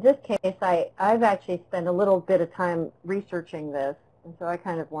 But in this case, I've actually spent a little bit of time researching this, and so I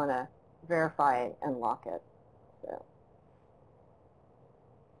kind of want to verify and lock it. So.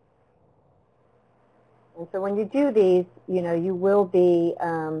 And so when you do these, you know, you will be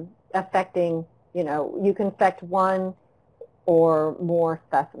affecting, you know, you can affect one or more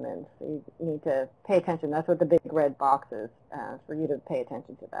specimens. So you need to pay attention. That's what the big red box is, for you to pay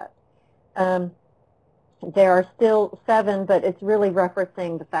attention to that. There are still 7, but it's really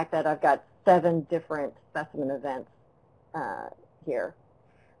referencing the fact that I've got 7 different specimen events here.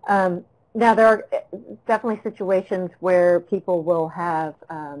 Now, there are definitely situations where people will have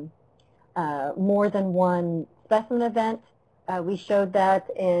more than one specimen event. We showed that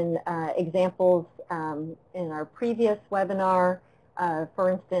in examples in our previous webinar.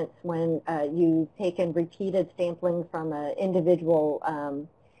 For instance, when you've taken repeated sampling from an individual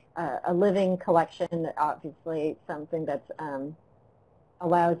a living collection, obviously something that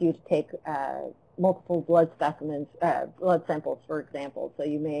allows you to take multiple blood specimens, blood samples, for example. So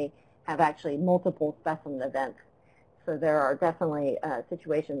you may have actually multiple specimen events. So there are definitely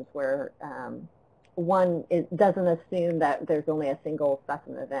situations where one doesn't assume that there's only a single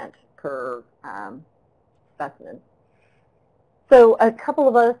specimen event per specimen. So a couple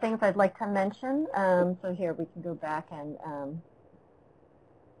of other things I'd like to mention. So here we can go back and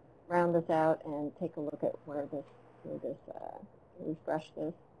round this out and take a look at where this refresh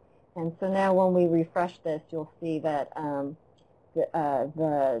this. And so now when we refresh this, you'll see that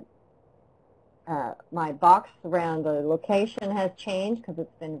my box around the location has changed because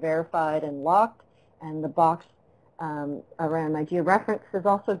it's been verified and locked, and the box around my georeference is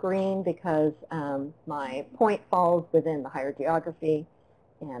also green because my point falls within the higher geography,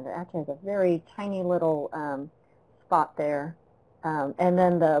 and it actually has a very tiny little spot there. And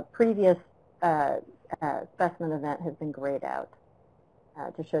then the previous specimen event has been grayed out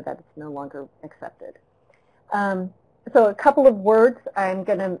to show that it's no longer accepted. So a couple of words I'm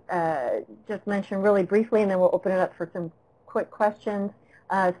going to just mention really briefly, and then we'll open it up for some quick questions.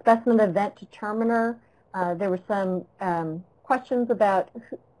 Specimen event determiner. There were some questions about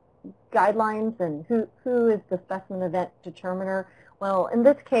guidelines and who is the specimen event determiner. Well, in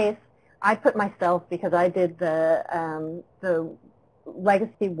this case, I put myself, because I did the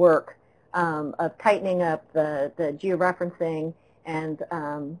legacy work of tightening up the georeferencing and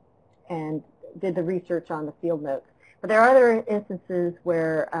did the research on the field notes. But there are other instances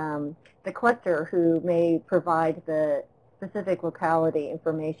where the collector who may provide the specific locality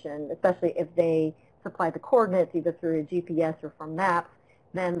information, especially if they supply the coordinates either through a GPS or from maps,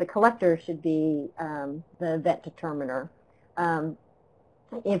 then the collector should be the event determiner.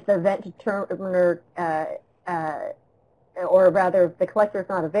 If the event determiner, or rather if the collector is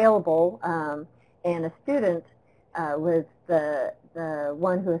not available and a student was the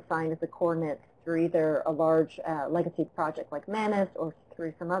one who assigned the coordinates through either a large legacy project like Manus or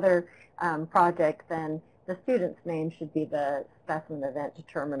through some other project, then the student's name should be the specimen event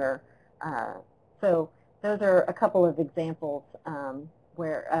determiner. So those are a couple of examples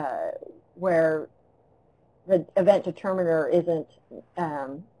where the event determiner isn't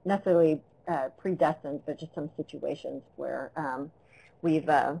necessarily predestined, but just some situations where we've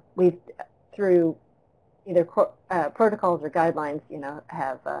through either protocols or guidelines,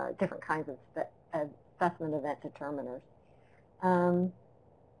 have different kinds of specimen event determiners. And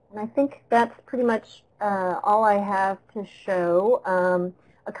I think that's pretty much all I have to show.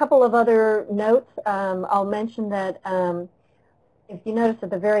 A couple of other notes. I'll mention that if you notice at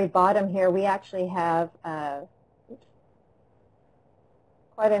the very bottom here, we actually have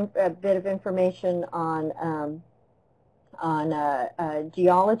quite a bit of information on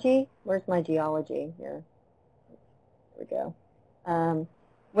geology. Where's my geology here? There we go.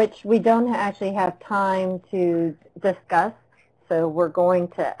 Which we don't actually have time to discuss. So we're going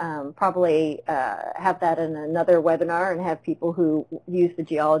to probably have that in another webinar and have people who use the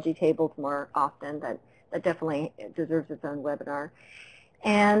geology tables more often. That definitely deserves its own webinar.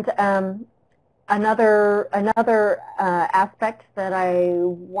 And another aspect that I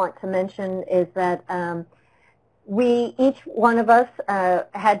want to mention is that each one of us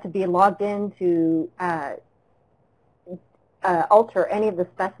had to be logged in to alter any of the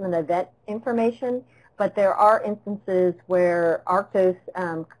specimen event information. But there are instances where ARCTOS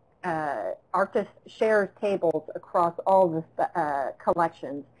shares tables across all the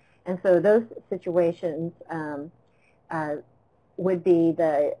collections. And so those situations would be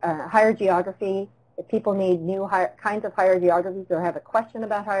the higher geography. If people need new kinds of higher geographies or have a question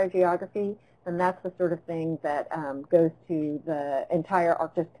about higher geography, then that's the sort of thing that goes to the entire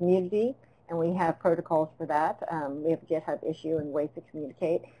ARCTOS community. And we have protocols for that. We have a GitHub issue and ways to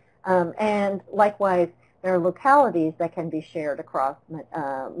communicate. And likewise, there are localities that can be shared across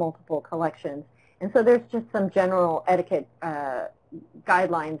multiple collections. And so there's just some general etiquette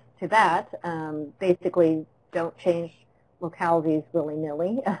guidelines to that. Basically, don't change localities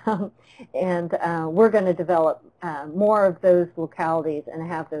willy-nilly. And we're going to develop more of those localities and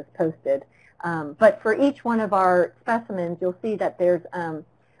have those posted. But for each one of our specimens, you'll see that there's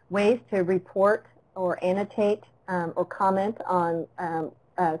ways to report or annotate or comment on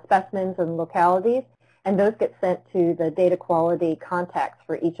specimens and localities, and those get sent to the data quality contacts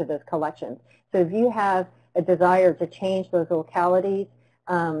for each of those collections. So if you have a desire to change those localities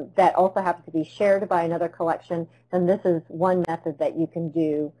that also happen to be shared by another collection, then this is one method that you can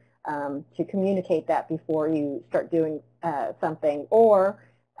do to communicate that before you start doing something. Or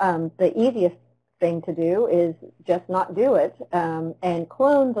the easiest thing to do is just not do it and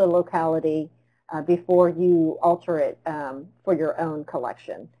clone the locality before you alter it for your own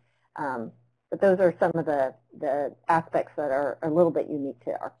collection. But those are some of the aspects that are a little bit unique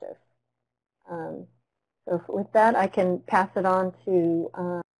to ARCTOS. So with that, I can pass it on to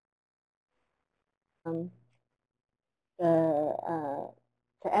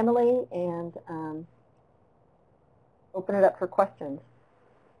Emily and open it up for questions.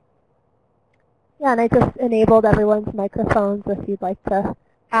 Yeah, and I just enabled everyone's microphones. If you'd like to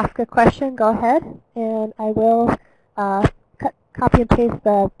ask a question, go ahead, and I will copy and paste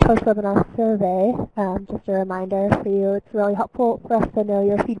the post-webinar survey. Just a reminder for you, it's really helpful for us to know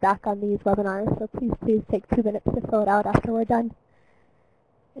your feedback on these webinars, so please take 2 minutes to fill it out after we're done.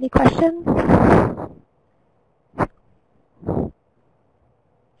 Any questions?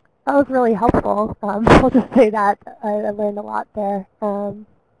 That was really helpful. I'll just say that. I learned a lot there.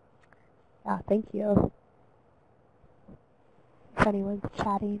 Yeah, thank you. If anyone's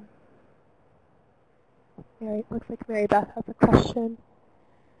chatting. Looks like Mary Beth has a question.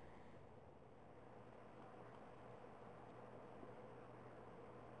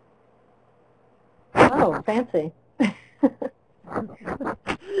 Oh, fancy.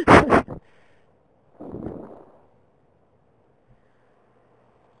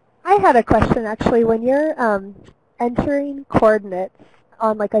 I had a question actually. When you're entering coordinates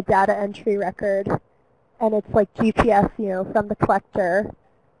on like a data entry record, and it's like GPS, from the collector,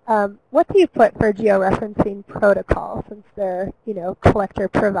 what do you put for georeferencing protocol, since they're,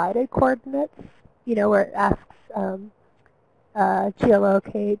 collector-provided coordinates, where it asks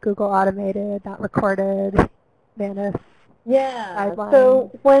Geolocate, Google Automated, not recorded, Manus, yeah. guidelines. So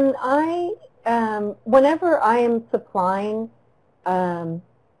when whenever I am supplying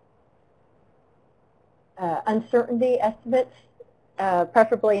uncertainty estimates,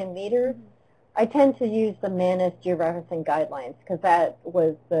 preferably in meters, I tend to use the Manus georeferencing guidelines because that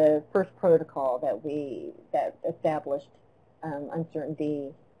was the first protocol that established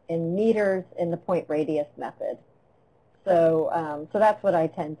uncertainty in meters in the point radius method. So so that's what I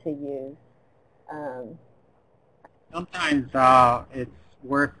tend to use. Sometimes it's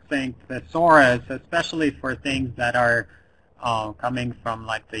worth think thesaurus, especially for things that are coming from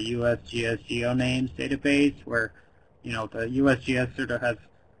like the USGS GeoNames database, where the USGS sort of has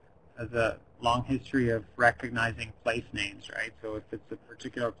a long history of recognizing place names, right? So if it's a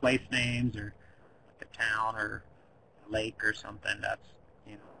particular place names or like a town or a lake or something, that's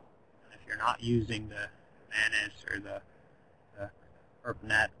if you're not using the MANIS or the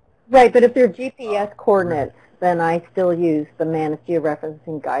ERPNet. Right, but if they're GPS coordinates, then I still use the MANIS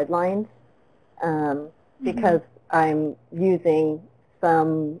georeferencing guidelines because I'm using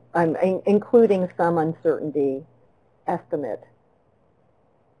I'm including some uncertainty estimate.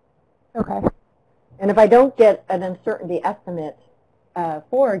 Okay. And if I don't get an uncertainty estimate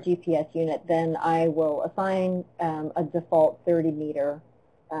for a GPS unit, then I will assign a default 30-meter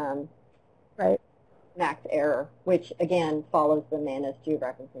right. max error, which again follows the MANIS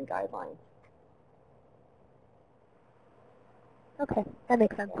georeferencing guidelines. Okay, that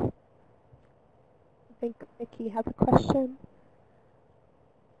makes sense. I think Vicki has a question.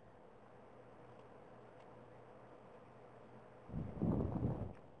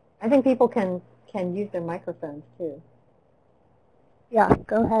 I think people can use their microphones too. Yeah,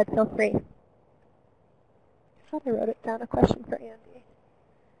 go ahead, feel free. I thought I wrote it down, a question for Andy.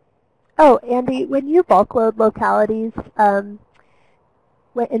 Oh, Andy, when you bulk load localities, in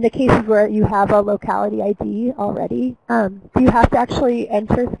the cases where you have a locality ID already, do you have to actually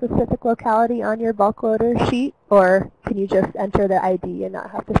enter specific locality on your bulk loader sheet, or can you just enter the ID and not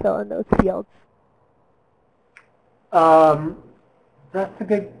have to fill in those fields? That's a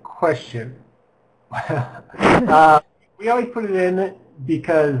good question. We always put it in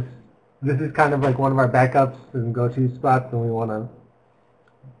because this is kind of like one of our backups and go-to spots when we want to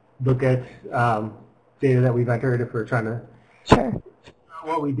look at data that we've entered if we're trying to Sure.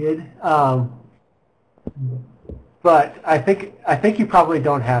 what we did. But I think you probably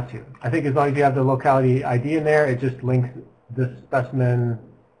don't have to. I think as long as you have the locality ID in there, it just links the specimen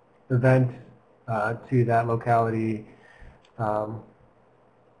event to that locality.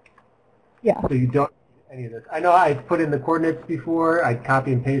 Yeah. So you don't need any of this. I know I put in the coordinates before. I'd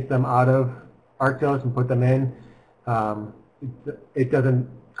copy and paste them out of ARCTOS and put them in. It doesn't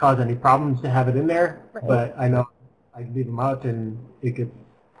cause any problems to have it in there, right. But I know I leave them out and it gets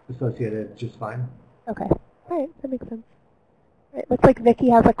associated just fine. Okay. All right, that makes sense. It looks like Vicki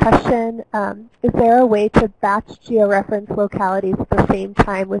has a question. Is there a way to batch georeference localities at the same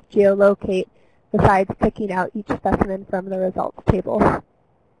time with Geolocate besides picking out each specimen from the results table?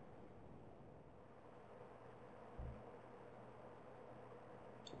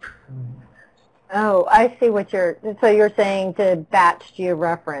 Oh, I see what so you're saying to batch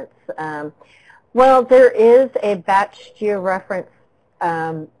georeference. Well, there is a batch georeference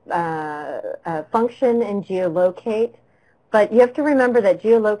function in Geolocate, but you have to remember that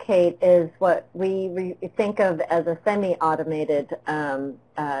Geolocate is what we think of as a semi-automated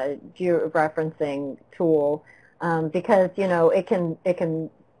georeferencing tool because it can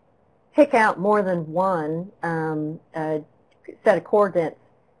pick out more than one set of coordinates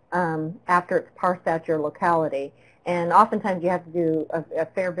after it's parsed out your locality, and oftentimes you have to do a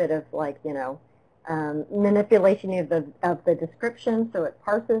fair bit of manipulation of the description, so it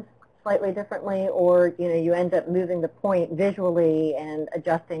parses slightly differently, or you end up moving the point visually and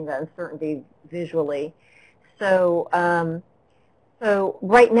adjusting the uncertainty visually. So so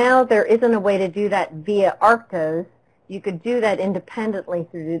right now there isn't a way to do that via ARCTOS. You could do that independently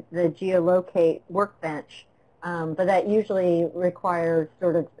through the Geolocate workbench. But that usually requires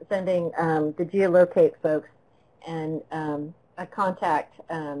sort of sending the Geolocate folks and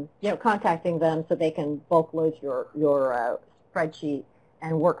contacting them so they can bulk load your spreadsheet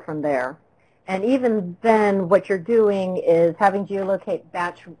and work from there. And even then, what you're doing is having Geolocate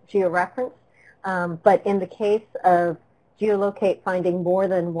batch georeference. But in the case of Geolocate finding more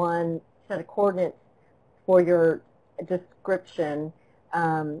than one set of coordinates for your description,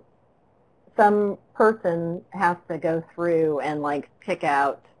 some person has to go through and pick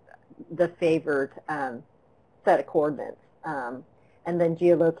out the favored set of coordinates, and then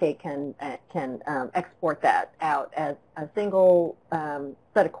Geolocate can export that out as a single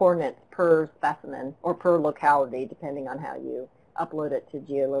set of coordinates per specimen or per locality, depending on how you upload it to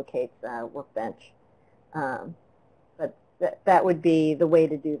Geolocate's workbench. But that would be the way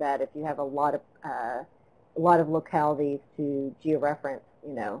to do that if you have a lot of localities to georeference,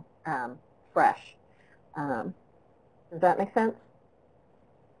 fresh. Does that make sense?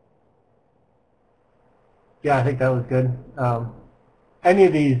 Yeah, I think that was good. Any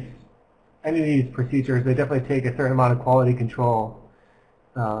of these procedures, they definitely take a certain amount of quality control.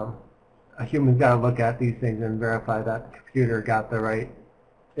 A human's got to look at these things and verify that the computer got the right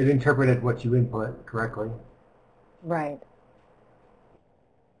it interpreted what you input correctly. Right.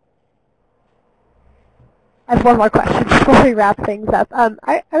 I have one more question before we wrap things up.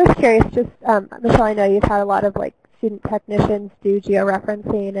 I was curious, just Michelle, I know you've had a lot of like student technicians do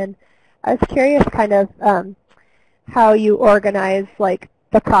georeferencing, and I was curious kind of how you organize like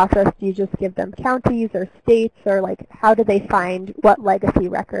the process. Do you just give them counties or states, or like how do they find what legacy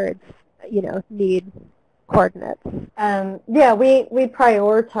records, you know, need coordinates? Yeah, we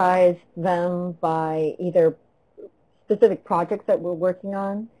prioritize them by either specific projects that we're working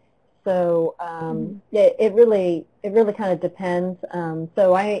on. So it really kind of depends.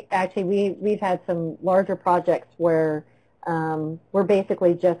 So we've had some larger projects where we're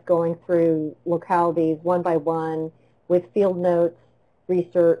basically just going through localities one by one with field notes,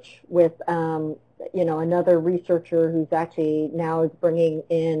 research with you know, another researcher who's actually now is bringing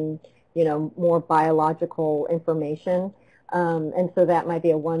in, you know, more biological information, and so that might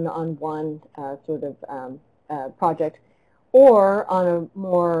be a one-on-one sort of project. Or on a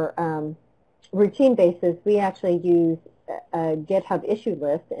more routine basis, we actually use a GitHub issue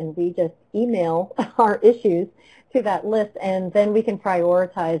list, and we just email our issues to that list, and then we can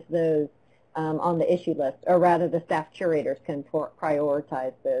prioritize those on the issue list, or rather the staff curators can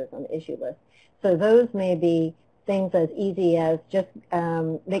prioritize those on the issue list. So those may be things as easy as just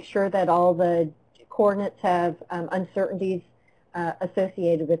make sure that all the coordinates have uncertainties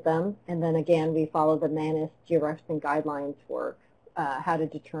associated with them, and then again we follow the MANIS georeferencing guidelines for how to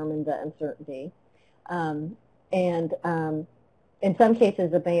determine the uncertainty. And in some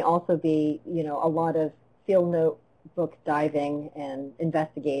cases it may also be, you know, a lot of field notebook diving and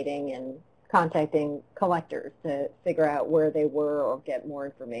investigating and contacting collectors to figure out where they were or get more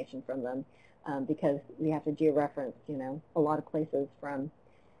information from them, because we have to georeference, you know, a lot of places from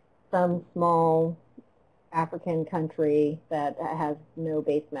some small African country that has no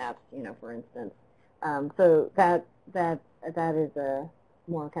base maps, you know, for instance. So that is a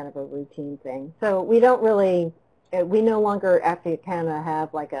more kind of a routine thing. So we don't really, we no longer actually kind of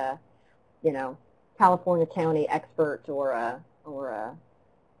have like a, you know, California county expert or a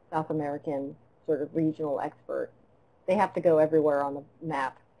South American sort of regional expert. They have to go everywhere on the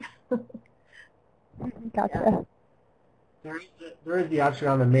map. Gotcha. Yeah. There is the option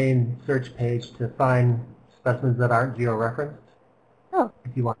on the main search page to find specimens that aren't georeferenced. Oh.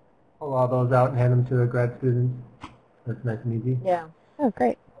 If you want to pull all those out and hand them to a grad student, that's nice and easy. Yeah. Oh,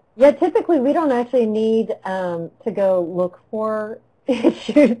 great. Yeah, typically we don't actually need to go look for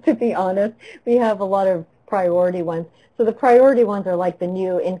issues, to be honest. We have a lot of priority ones. So the priority ones are like the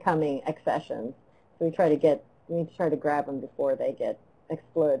new incoming accessions. So we try to grab them before they get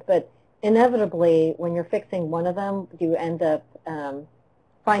exploded. But inevitably, when you're fixing one of them, you end up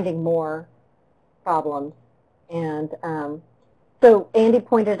finding more problems. And so Andy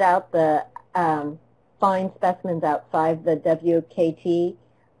pointed out the find specimens outside the WKT.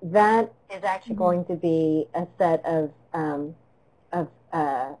 That is actually going to be a set of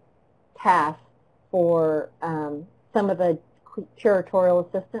tasks for some of the curatorial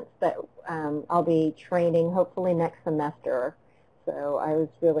assistants that I'll be training hopefully next semester. So I was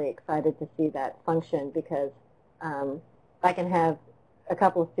really excited to see that function, because I can have a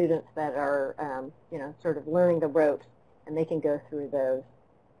couple of students that are, you know, sort of learning the ropes, and they can go through those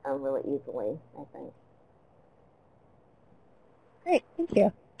really easily, I think. Great, thank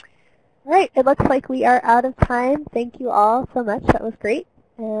you. All right, it looks like we are out of time. Thank you all so much. That was great.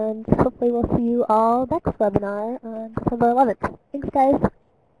 And hopefully we'll see you all next webinar on December 11th. Thanks, guys.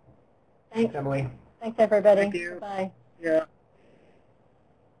 Thanks, Emily. Thanks, everybody. Thank you. Bye. Yeah.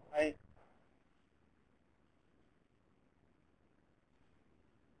 Bye.